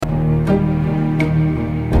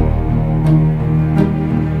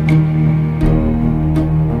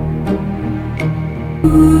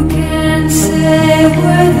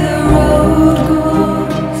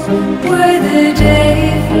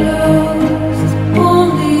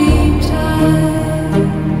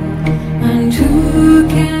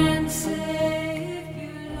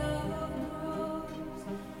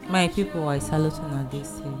people, I salute on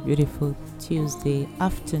this beautiful Tuesday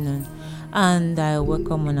afternoon, and I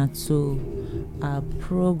welcome on to our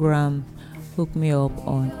program. Hook me up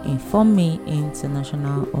on Inform Me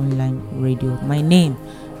International Online Radio. My name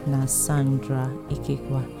na Sandra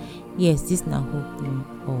Ikekwa. Yes, this na hook me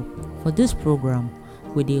up. For this program,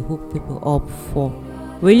 we dey hook people up for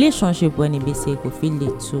relationship when it be say go fit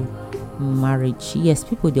lead to marriage. Yes,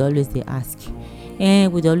 people they always they ask,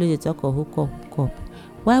 and we dey always dey talk of hook up.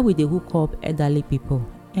 Why we dey hook up elderly people?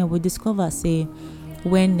 And we discover say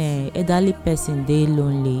when elderly person dey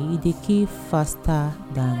lonely, e dey kill faster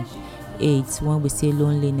than AIDS. When we say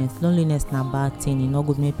loneliness na bad thing. E no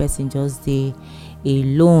good make person just dey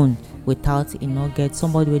alone without e no get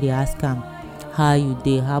somebody wey dey ask am how you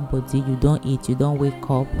dey, how body, you don eat, you don wake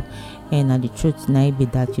up. And na the truth na be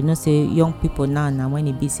that you know say young people now when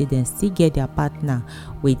e be say dem still get their partner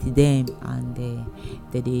with them, and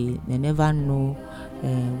they never know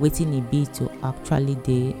wetin e be to actually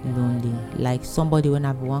dey lonely. Like somebody when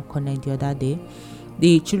I be one connect the other day,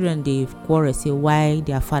 the children dey quarrel say why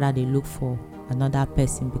their father dey look for another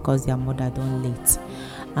person because their mother don late,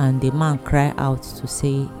 and the man cry out to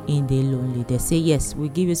say in dey lonely. They say yes, we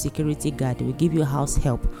give you security guard, we give you house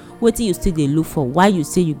help, wetin you still dey look for? Why you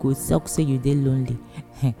say you go talk say you dey lonely?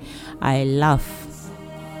 I laugh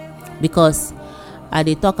because I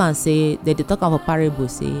dey talk and say they dey talk am for parable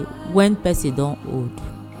say when person don old,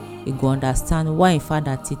 you go understand why him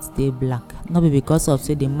father teeth dey black. No be because of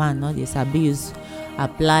say the man no dey sabi use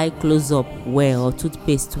apply close up well or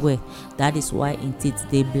toothpaste well. That is why him teeth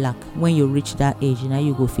dey black. When you reach that age, now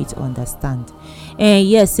you go fit understand. And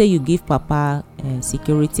yes, say you give papa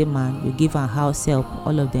security man, you give am house help,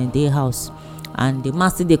 all of them dey house, and the man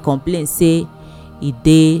still dey complain say e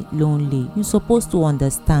dey lonely. You suppose to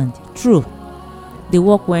understand. True, the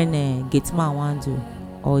work when gate man wan do,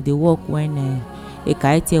 or the work when a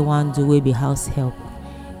caretaker wan do wey be house help,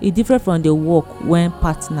 e different from the work when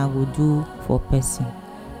partner go do for person.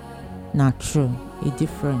 Na true, e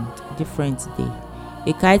different dey.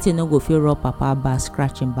 A caretaker no go fit rub papa back,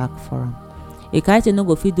 scratch him back for am. A caretaker no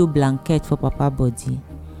go fit do blanket for papa body,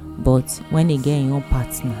 but when e get him own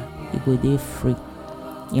partner, e go dey free.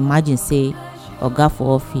 Imagine say oga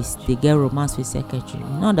for office dey get romance with secretary.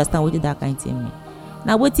 You no understand wetin that kind thing mean.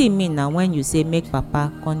 Na wetin e mean na when you say make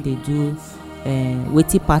papa come dey do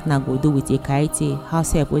wetin partner go do with a caretaker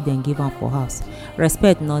house help wey dem give am for house.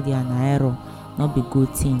 Respect no dey, na error, no be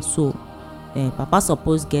good thing. So papa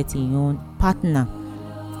suppose get him own partner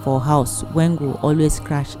for house when go always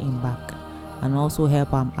scratch him back and also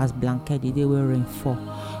help am as blanket the day wey rain fall.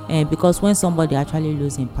 Because when somebody actually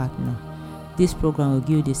lose him partner, this program will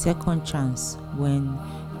give you the second chance when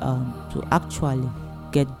to actually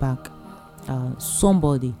get back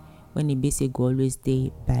somebody when e be say go always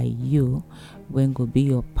dey by you, when go be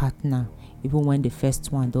your partner even when the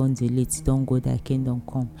first one don delete, don go thy kingdom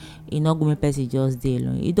come. E no go make person just dey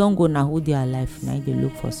alone. E don go na who dey alive na dey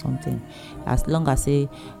look for something. As long as say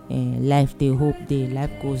life dey, hope dey, life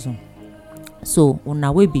goes on. So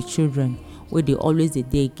una wey be children wey dey always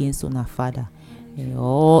dey against una father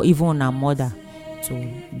or even una mother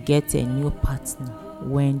to get a new partner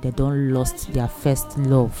when they don lost their first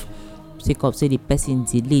love, sake of say the person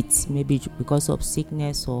delete, maybe because of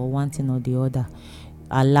sickness or one thing or the other.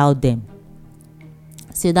 Allow them.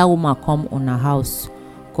 Say that woman come una house,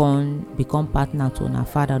 come become partner to una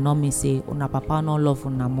father, no mean say una papa no love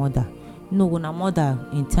una mother. No, una mother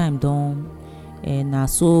in time don na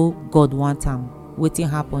so God want am. Wetin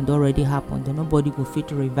happened already happened, and nobody go fit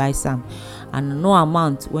to revise am. And no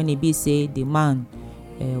amount when e be say the man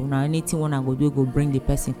una anything una go do go bring the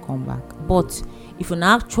person come back. But if una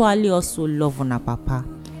actually also love una papa,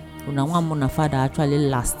 una want una father actually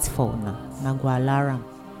last for una go allow am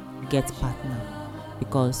get partner,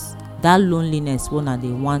 because that loneliness when they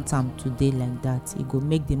want am today like that, it go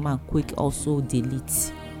make the man quick also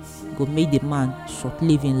delete. It go make the man short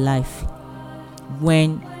live in life,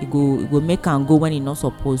 when it go make am go when he not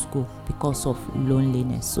supposed go because of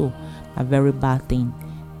loneliness. So a very bad thing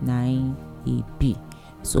na e be.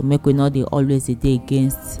 So make we not dey always dey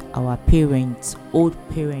against our parents, old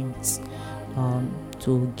parents,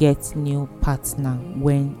 to get new partner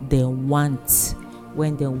when they want,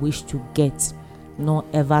 when they wish to get. No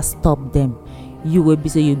ever stop them. You will be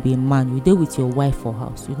say you be a man, you dey with your wife for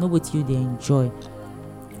house, you know what you dey enjoy,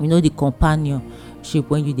 you know the companionship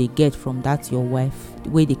when you dey get from that your wife,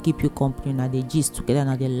 the way they keep you company, now they gist together,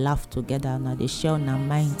 now they laugh together, now they share on their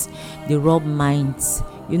minds, they rub minds.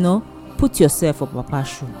 You know, put yourself for papa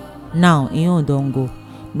shoe. Now you don't go.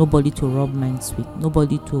 nobody to rub minds with,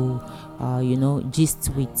 nobody to gist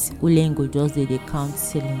with. Ulen go just dey count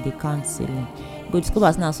ceiling, go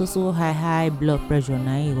discover now so high blood pressure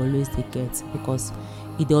now he always dey get, because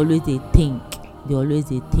he dey always dey think.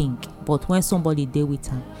 But when somebody dey with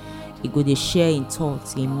him, he go dey share in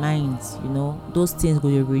thoughts, in minds, those things go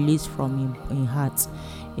dey release from him heart.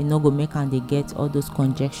 E no go make am dey get all those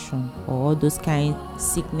congestion or all those kind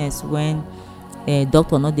sickness when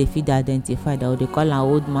doctor no dey fit identify. That they call am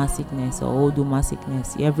old man sickness or old woman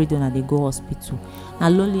sickness. Every day na dey go hospital. Na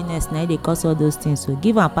loneliness na dey cause all those things. So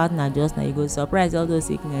give am partner just now, you go surprise all those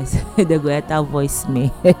sickness. They go enter voice me.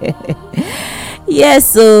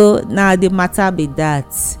 Yes, so now the matter be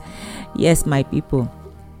that. Yes, my people,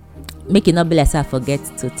 make it not be like I forget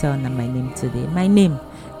to tell na my name today. My name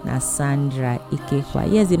na Sandra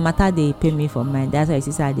Ikekwa. Yes, the matter they pay me for mine. That's why you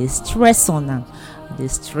see they stress on them.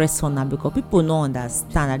 Because people no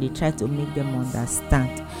understand, and they try to make them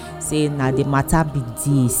understand. Say now the matter be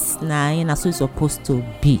this. Now so it's supposed to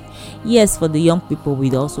be. Yes, for the young people,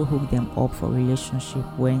 we also hook them up for relationship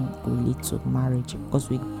when we lead to marriage, because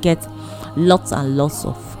we get lots and lots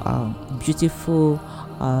of beautiful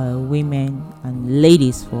women and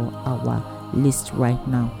ladies for our list right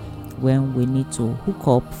now, when we need to hook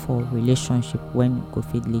up for relationship when it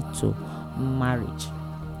could lead to marriage.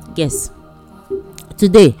 Yes,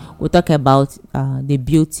 today we'll talk about the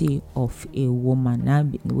beauty of a woman. Now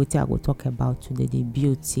what I will talk about today, the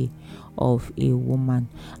beauty of a woman.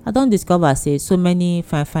 I don't discover say so many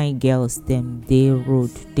fine girls them they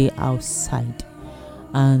road, they outside,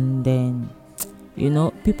 and then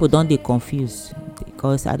people don't dey confused,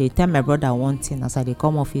 because at the time my brother one thing as I dey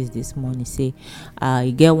come office this morning say I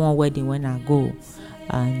get one wedding when I go,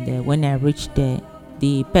 and when I reach there,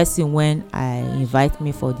 the person when I invite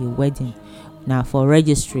me for the wedding now for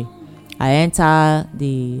registry, I enter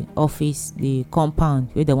the office, the compound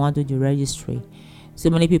where they want to do the registry. So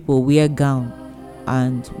many people wear gown,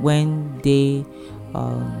 and when they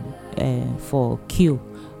for queue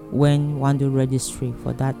when want to registry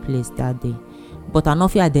for that place that day, but I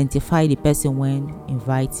not fit identify the person when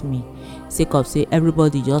invite me, sake of say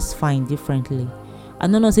everybody just find differently. I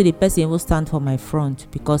don't know say the person will stand for my front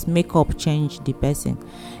because makeup change the person.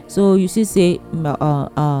 So you see say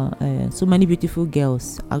so many beautiful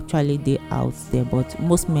girls actually they out there, but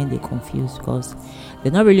most men they confused because they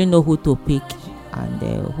don't really know who to pick, and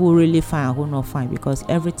who really fine and who not fine, because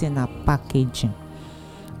everything are packaging.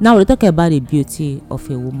 Now we talk about the beauty of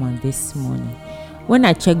a woman this morning. When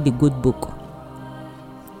I check the good book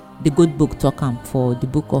talk for the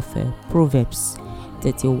book of Proverbs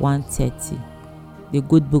 31:30. The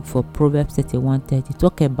good book for Proverbs 31:30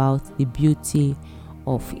 talk about the beauty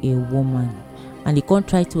of a woman, and they can't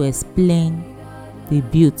try to explain the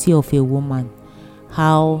beauty of a woman,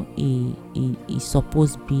 how he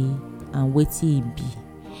supposed to be and what he be.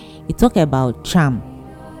 It talk about charm.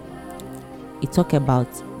 It can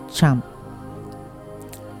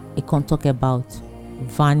talk about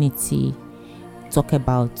vanity. Talk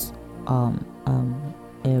about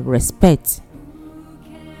respect.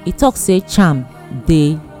 It talk say charm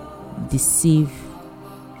they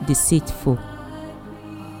deceitful.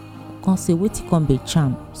 Can't say what it can be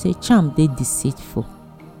charm. Say charm they deceitful.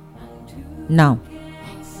 Now,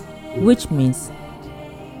 which means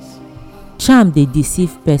charm they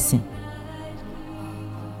deceive person,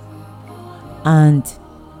 and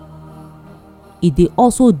it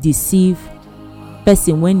also deceive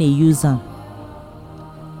person when they use them.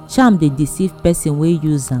 Charm they deceive person wey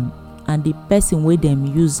use them, and the person wey them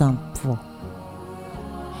use them for.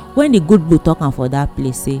 When the good book talking for that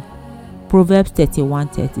place say Proverbs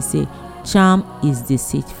 31:30 say charm is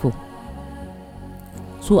deceitful.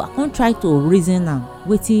 So I can't try to reason now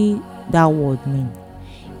what that word mean.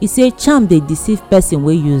 It say charm they deceive person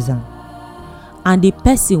wey use them, and the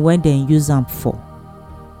person when they use them for.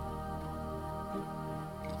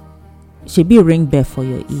 Should be ring bell for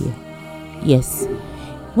your ear. Yes.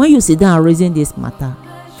 When you sit down and reason this matter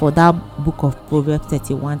for that book of Proverbs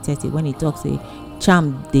 31:30, when it talks say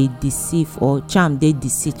charm they deceive or charm they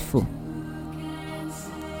deceitful,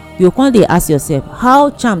 you can't ask yourself how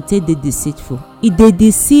charm they deceitful. If they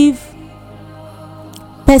deceive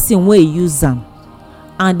person wey use them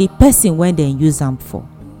and the person when they use them for,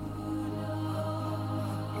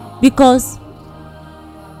 because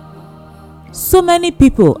so many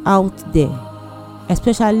people out there,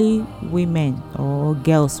 especially women or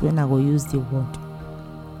girls, when I go use the word,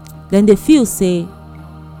 then they feel say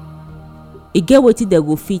it get what they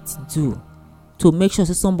go fit do to make sure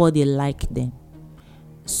somebody like them,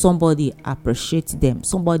 somebody appreciate them,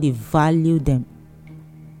 somebody value them,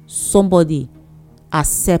 somebody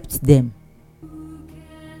accept them.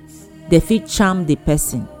 they fit charm the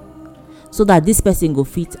person so that this person go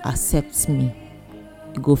fit accept me,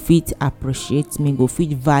 go fit appreciate me, go fit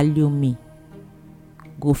value me,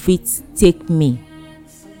 go fit take me.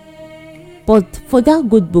 But for that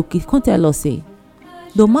good book, it can't tell us say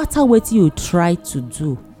no matter what you try to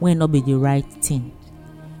do when not be the right thing,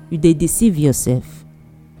 you dey deceive yourself,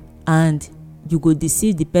 and you go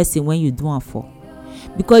deceive the person when you do am for.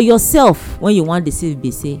 Because yourself, when you want deceive,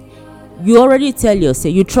 be say you already tell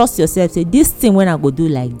yourself, you trust yourself, say this thing when I go do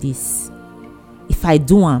like this, if I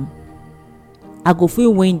do am, I go fit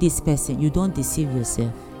win this person. You don't deceive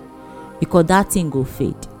yourself, because that thing go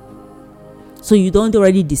fade. So you don't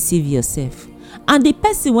already deceive yourself, and the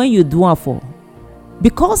person when you do am for,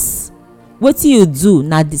 because what you do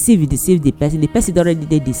now deceive the person already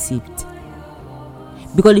dey deceived,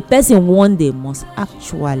 because the person one day must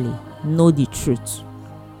actually know the truth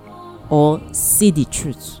or see the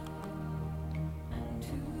truth.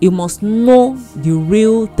 You must know the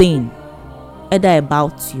real thing, either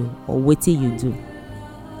about you or what you do.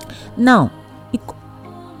 Now,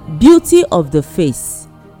 beauty of the face.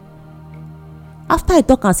 After I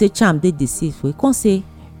talk and say charm dey deceitful, you can't say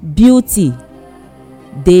beauty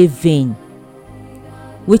dey vain,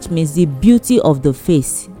 which means the beauty of the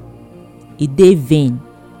face it dey vain.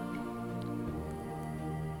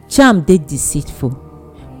 Charm dey deceitful,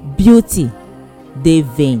 beauty dey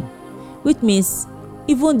vain, which means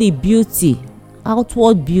even the beauty,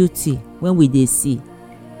 outward beauty when we dey see,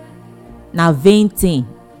 na vain thing.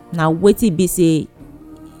 Na wetin be say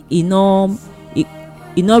e no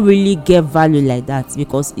really get value like that,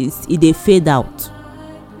 because it dey fade out.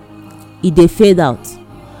 E dey fade out.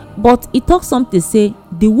 But e talk something say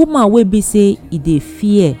the woman wey be say e dey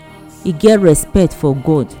fear, e get respect for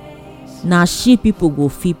God, na she people go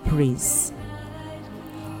fit praise.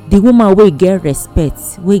 The woman wey get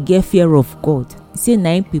respect, wey get fear of God, say na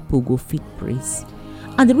im people go fit praise.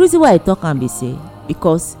 And the reason why I talk am be say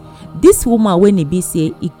because this woman when e be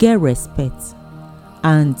say e get respect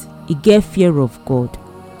and e get fear of God,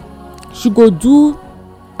 she go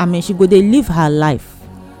dey live her life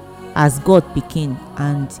as God pikin,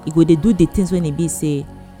 and e go dey do the things when e be say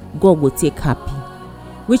God go take happy,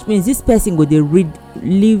 which means this person go dey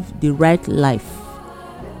live the right life,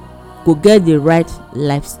 go get the right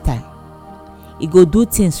lifestyle, e go do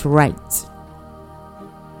things right,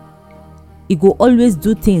 e go always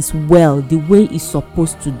do things well the way e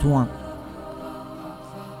supposed to do am.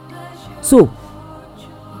 So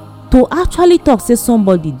to actually talk say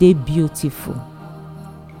somebody dey beautiful,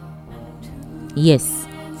 yes,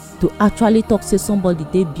 to actually talk say somebody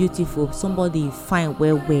dey beautiful, somebody fine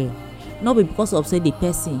well, not be because of say the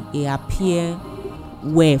person e appear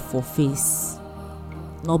well for face,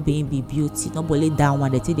 not being be beauty, not only that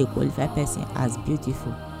one they take dey qualify person as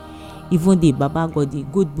beautiful. Even the Baba God, the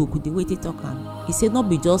good book, the way they talk am, he say not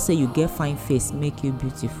be just say you get fine face make you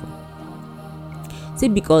beautiful. Say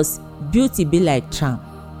because beauty be like charm,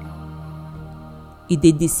 e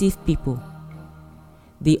dey deceive people.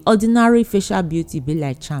 The ordinary facial beauty be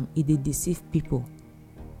like charm, e dey deceive people.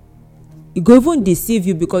 E go even deceive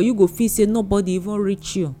you because you go feel say nobody even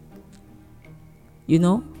reach you. You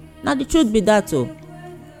know, now the truth be that oh.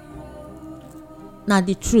 Now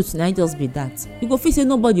the truth now just be that you go feel say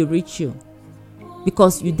nobody reach you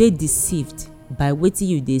because you dey deceived by wetin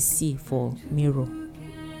you dey see for mirror.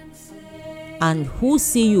 And who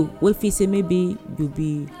see you wey feel say maybe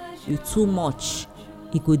you too much,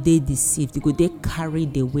 e go dey deceived, e go dey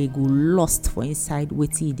carried away, go lost for inside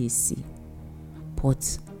wetin e dey see.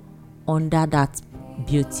 But under that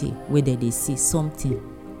beauty wey dem dey see, something,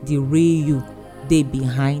 the real you dey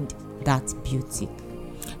behind that beauty.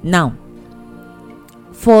 Now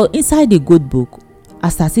for inside the good book,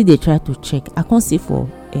 as I see they try to check, I can see for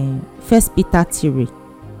 1 Peter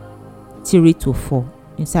 3:4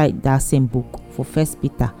 inside that same book, for 1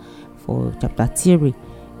 Peter for chapter 3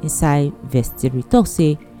 inside verse 3 talk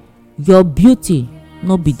say your beauty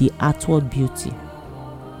not be the outward beauty.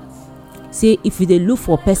 Say if you dey look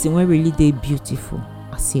for person wey really dey beautiful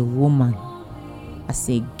as a woman, as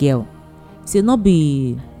a girl, say not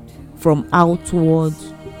be from outward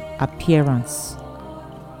appearance.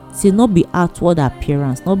 Say not be outward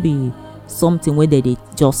appearance, not be something where they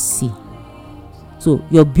just see. So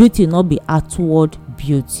your beauty not be outward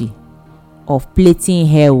beauty of plaiting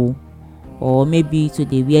hair or maybe to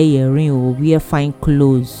dey wear earring or wear fine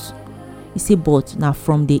clothes. You see, but now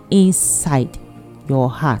from the inside your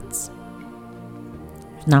heart,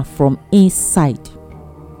 now from inside,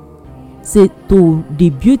 say to the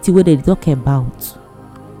beauty where they talk about,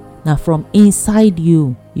 now from inside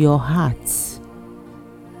you, your heart.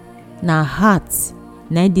 Now heart,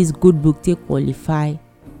 now this good book take qualify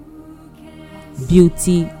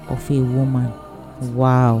beauty of a woman.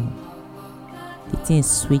 Wow, the thing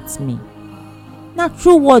sweet me. Na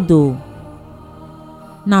true word though.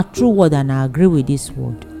 Na true word, and I agree with this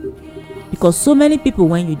word. Because so many people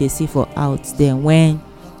when you dey see for out there, when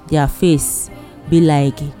their face be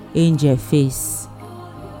like angel face,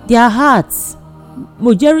 their hearts,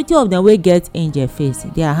 majority of them wey get angel face,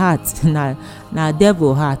 their heart na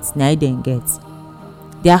devil heart na dem get.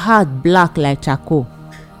 Their heart black like charcoal,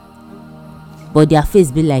 but their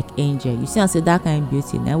face be like angel. You see am say that kind of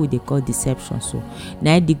beauty na we dey call deception. So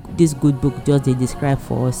na this good book just dey describe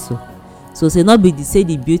for us. So say not be the say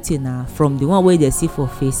the beauty na from the one wey dey see for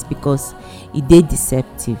face, because e dey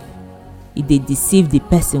deceptive. E dey deceive the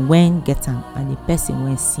person when get am and the person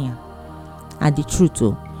when see am. And the truth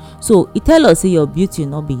o. So e tell us say your beauty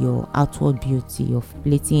no be your outward beauty of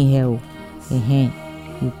plaiting hair.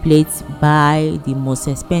 You plait, buy the most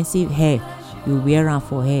expensive hair, you wear am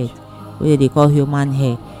for head, wey they call human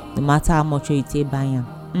hair, no matter how much you take buy am.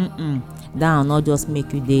 That will not just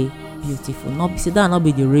make you dey beautiful. Not be say that will not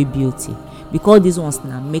be the real beauty, because these ones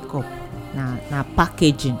na makeup, na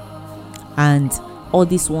packaging, and all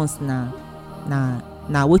these ones na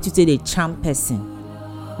what you say dey charm person,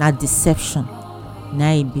 na deception.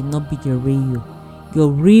 Na it be not be the real you.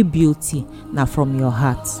 Your real beauty na from your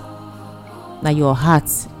heart. Na your heart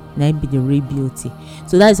na it be the real beauty.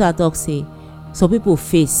 So that is why I talk say some people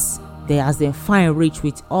face, they as dem fine reach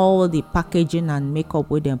with all the packaging and makeup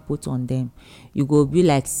wey dem put on them, you go be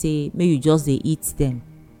like say make you just dey eat them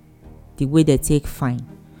the way they take fine.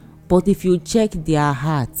 But if you check their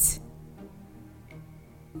heart,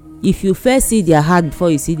 if you first see their heart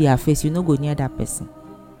before you see their face, you no go near that person.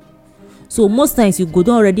 So most times you go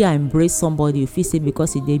don already embrace somebody, you feel say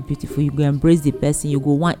because e dey beautiful, you go embrace the person, you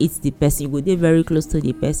go wan eat the person, you go dey very close to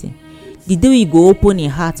the person. The day you go open im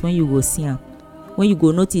heart, when you go see am, when you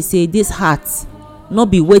go notice say this heart no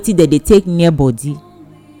be wetin dem dey take near body,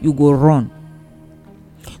 you go run.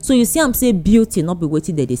 So you see am say beauty no be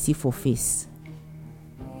wetin dem dey see for face.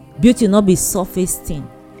 Beauty no be surface thing.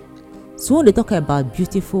 So when they talk about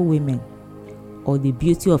beautiful women or the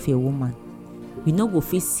beauty of a woman, we no go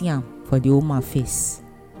fit see am for the woman face.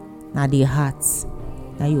 Na the heart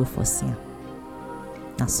na you for see am.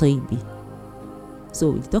 Na so e be.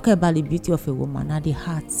 So we talk about the beauty of a woman, na the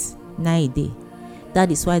heart na e dey.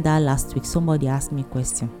 That is why that last week somebody asked me a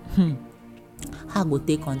question. How I go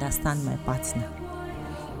take understand my partner?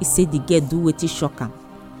 He said the girl do wetin shock am.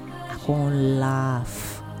 I come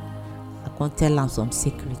laugh. I come tell am some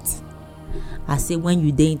secret. I say when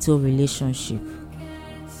you dey into a relationship,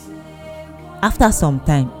 after some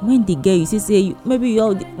time, when the girl you see say maybe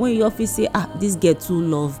when you office say this girl too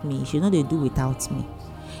love me, she no dey do without me.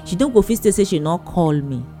 She don't go fit say she not call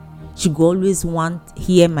me. She go always want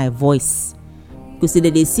hear my voice. Because say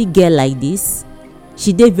that they see girl like this,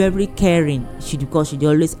 she dey very caring. Because she dey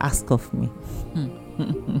always ask of me.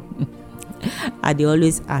 I dey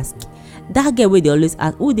always ask. That girl wey dey always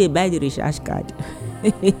ask, who dey buy the recharge card?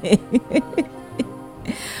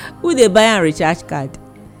 Who dey buy am recharge card?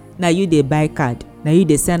 Na you dey buy card. Na you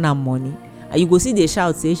dey send am money. And you go see dey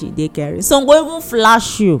shout say she dey caring. Some go even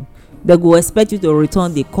flash you. They go expect you to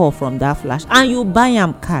return the call from that flash, and you buy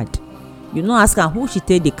am card. You no ask am who she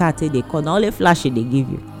take the card take the call. Na only flash they give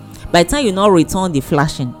you. By the time you no return the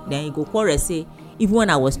flashing, then you go quarrel say even when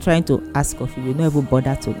I was trying to ask of you, you no even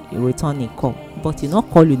bother to return a call. But you no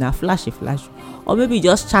call you, na flash you flash you. Or maybe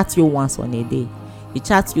just chat you once on a day. He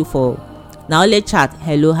chat you for na only chat,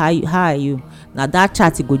 hello, how are you? Now that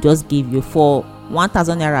chat he go just give you for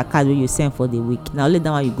 1,000 naira card wey you send for the week. Now only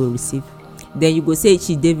that one you go receive. Then you go say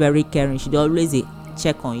she dey very caring. She dey always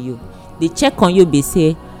check on you. The check on you be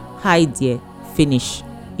say hi dear, finish.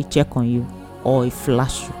 He check on you or he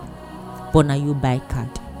flash you. But now you buy card.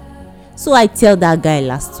 So I tell that guy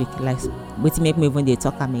last week, like wetin make me even dey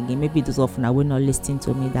talk am again. Maybe those of una wey not lis ten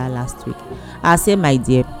to me that last week. I say my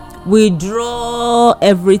dear, withdraw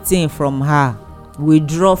everything from her.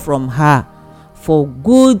 Withdraw from her for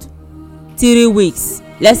good 3 weeks.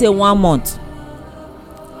 Let's say 1 month.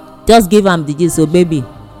 Just give am the gist. So baby,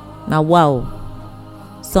 now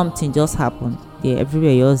wow, something just happened. Yeah,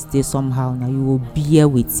 everywhere yours dey somehow. Now you will bear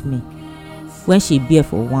with me. When she bear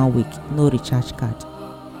for 1 week, no recharge card.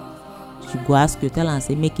 She go ask you, tell her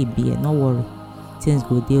say make it bear. No worry, things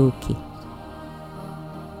go dey okay.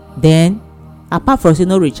 Then apart from say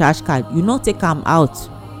no recharge card, you no take am out.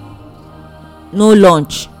 No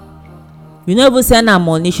lunch. You no even send her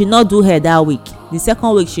money. She not do hair that week. The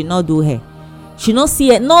second week she not do hair. She no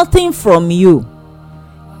see nothing from you.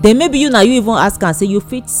 Then maybe you even ask her say you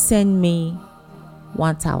fit send me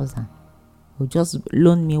 1,000 or just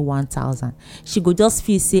loan me 1,000. She go just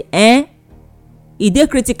feel say e dey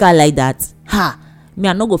critical like that, me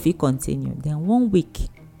I no go fit continue. Then 1 week,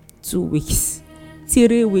 2 weeks,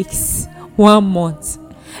 3 weeks, 1 month,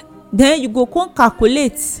 then you go come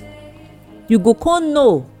calculate, you go come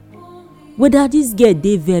know whether this girl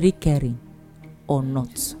dey very caring or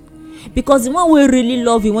not. Because the one wey really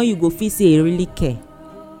love you, when you go feel say e really care,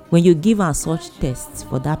 when you give am such test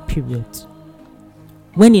for that period,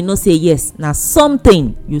 when you know say yes na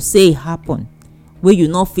something you say e happen wey you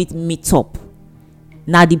no fit meet up,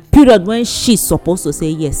 na the period when she suppose to say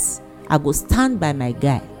yes, I go stand by my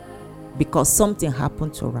guy because something happen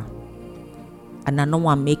to am and I no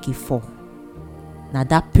wan make e fall. Na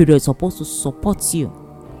that period suppose to support you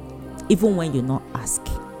even when you no ask.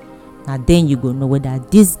 Na then you go know whether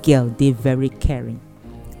this girl dey very caring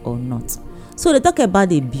or not. So they talk about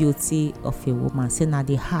the beauty of a woman, say na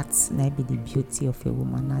the heart na be the beauty of a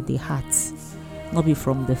woman, na the heart, not be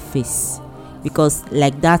from the face. Because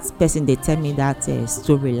like that person they tell me that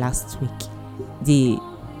story last week,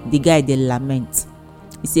 the guy dey lament.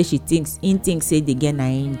 He say he thinks say the girl na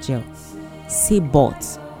angel, say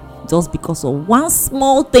but just because of one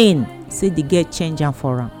small thing, say the girl change am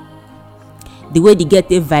for am. The way the girl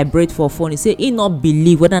dey vibrate for phone, he say he not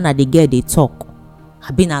believe whether na the girl dey talk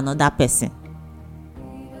abi na another person.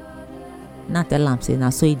 Now tell am say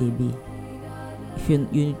na so e dey be. If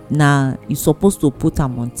you supposed to put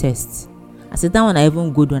am on test. I said that one na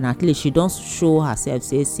even good one. At least she don't show herself,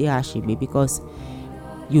 say how she be, because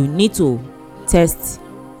you need to test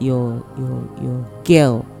your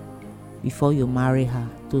girl before you marry her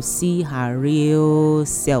to see her real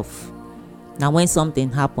self. Now when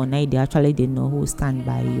something happen, now they actually they know who stand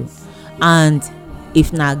by you. And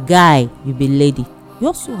if na guy you be lady,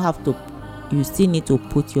 you still need to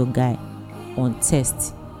put your guy on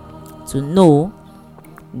test to know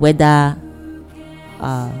whether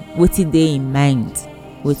wetin dey in mind,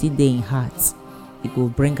 wetin dey in heart, e go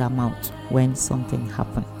bring am out when something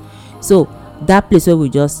happen. So that place where we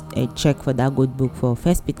just check for that good book for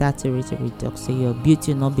 1 Peter 3:3 talk say your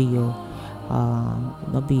beauty not be your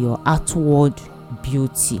outward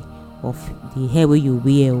beauty of the hair wey you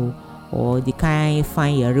wear or the kind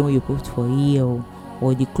fine earring wey you put for ear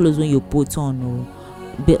or the clothes wey you put on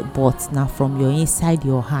but now from your inside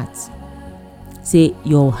your heart. Say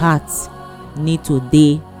your heart need to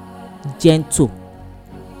dey gentle,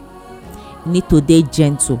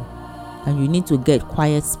 and you need to get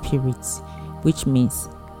quiet spirit, which means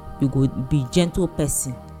you go be gentle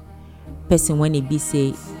person when e be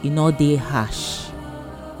say e no dey harsh,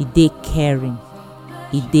 e dey caring,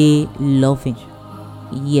 e dey loving.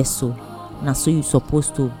 Yes, so na so you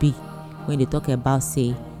supposed to be when they talk about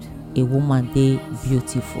say a woman dey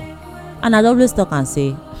beautiful. And I always talk and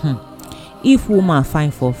say if woman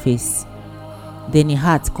fine for face, then e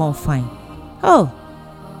heart come fine,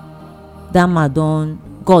 that man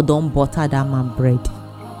God don butter that man bread.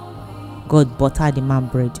 God butter the man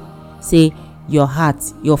bread. Say your heart,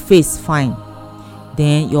 your face fine,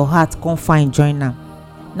 then your heart come fine join am.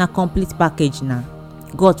 Na complete package na.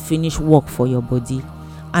 God finish work for your body.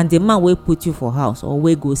 And the man wey put you for house or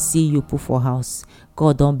wey go see you put for house,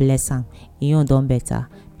 God don bless am, e own don better,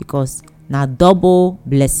 because na double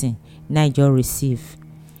blessing na you just receive.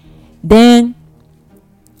 Then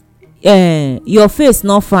your face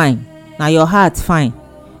not fine, na your heart fine,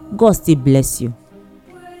 God still bless you.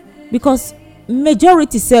 Because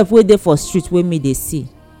majority self wey dey for street wey me dey see,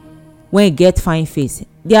 when e get fine face,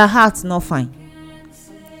 their heart not fine.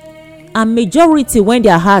 And majority when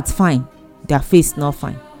their heart fine, their face not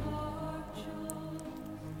fine.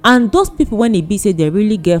 And those people when e be say they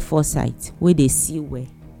really get foresight, wey they see well,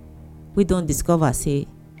 we don't discover say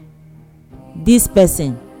this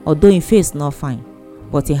person, although im face not fine,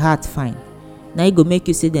 but im heart fine. Now e go make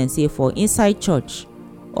you see them say for inside church,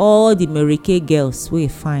 all the Mary Kay girls wey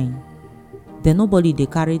fine, then nobody dey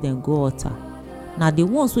carry them go altar. Now the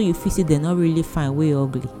ones wey you feel say they not really fine, wey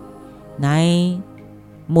ugly, now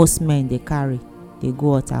most men they carry, they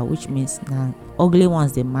go altar, which means now ugly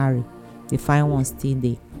ones they marry, the fine ones still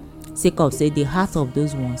dey. Sake of say the heart of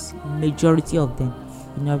those ones, majority of them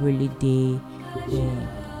not really dey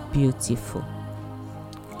beautiful.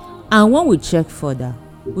 And when we check further,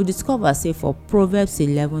 we discover say for Proverbs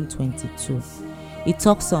 11:22, it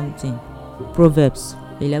talks something. Proverbs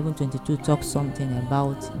 11:22 talks something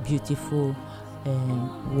about beautiful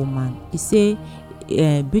woman. It say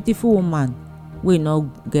beautiful woman wey no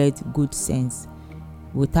get good sense,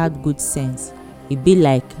 without good sense, e be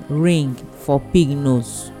like ring for pig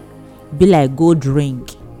nose, be like gold ring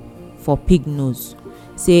for pig nose.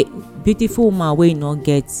 Say beautiful woman wey no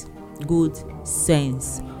get good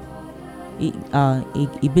sense, e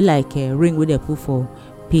be like a ring wey they put for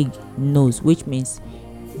pig nose, which means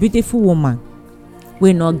beautiful woman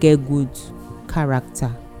wey not get good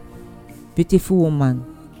character, beautiful woman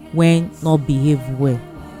wey not behave well,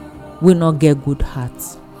 wey not get good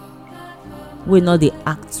heart, wey not dey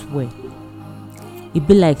act well. E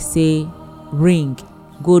be like say ring,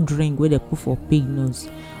 gold ring wey dey put for pig nose.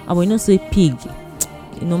 And we know say pig,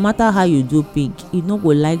 no matter how you do pig, e no go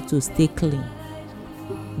like to stay clean.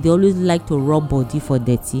 They always like to rub body for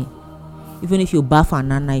dirty. Even if you baff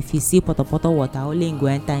anana, if you see poto water, only im go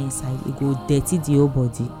enter inside, e go dirty the whole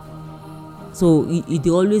body. So e dey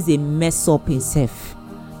always dey mess up himself.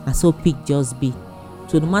 Na so pig just be.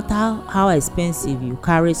 So no matter how expensive you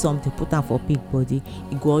carry something put am for pig body,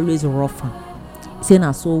 e go always rough am. Say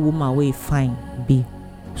na so woman wey fine be.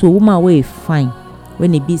 So woman wey fine,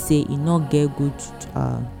 when e be say e no get good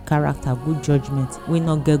character, good judgment, wey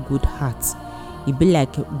no get good heart, e be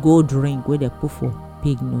like gold ring wey dey put for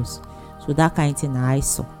pig nose. So that kind thing na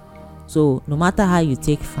eyesore. So no matter how you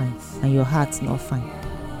take fine and your heart not fine,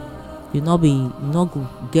 you no go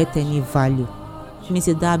get any value. It means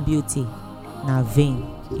say that beauty na vain,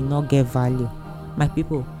 e no get value. My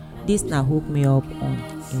people, this na Hook Me Up on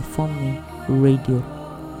Inform Me Radio,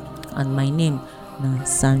 and my name na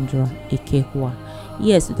Sandra Ikehua.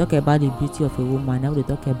 Yes, we talk about the beauty of a woman. Now we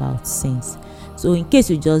talk about sins. So in case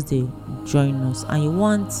you just dey join us and you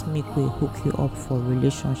want make we hook you up for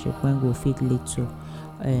relationship when go fit lead to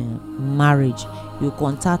marriage, you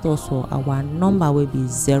contact us for our number will be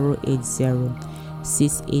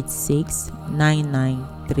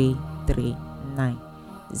 080-686-99339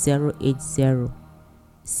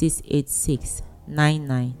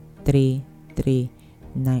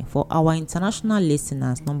 080-686-99339. For our international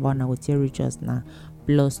listeners, number now will reach us now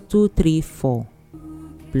 +234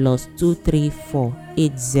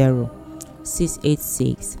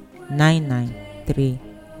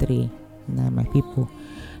 80-686-99339. My people,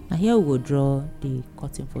 now here we will draw the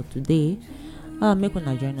curtain for today. Make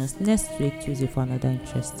una join us next week Tuesday for another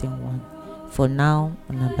interesting one. For now,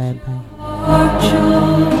 bye bye.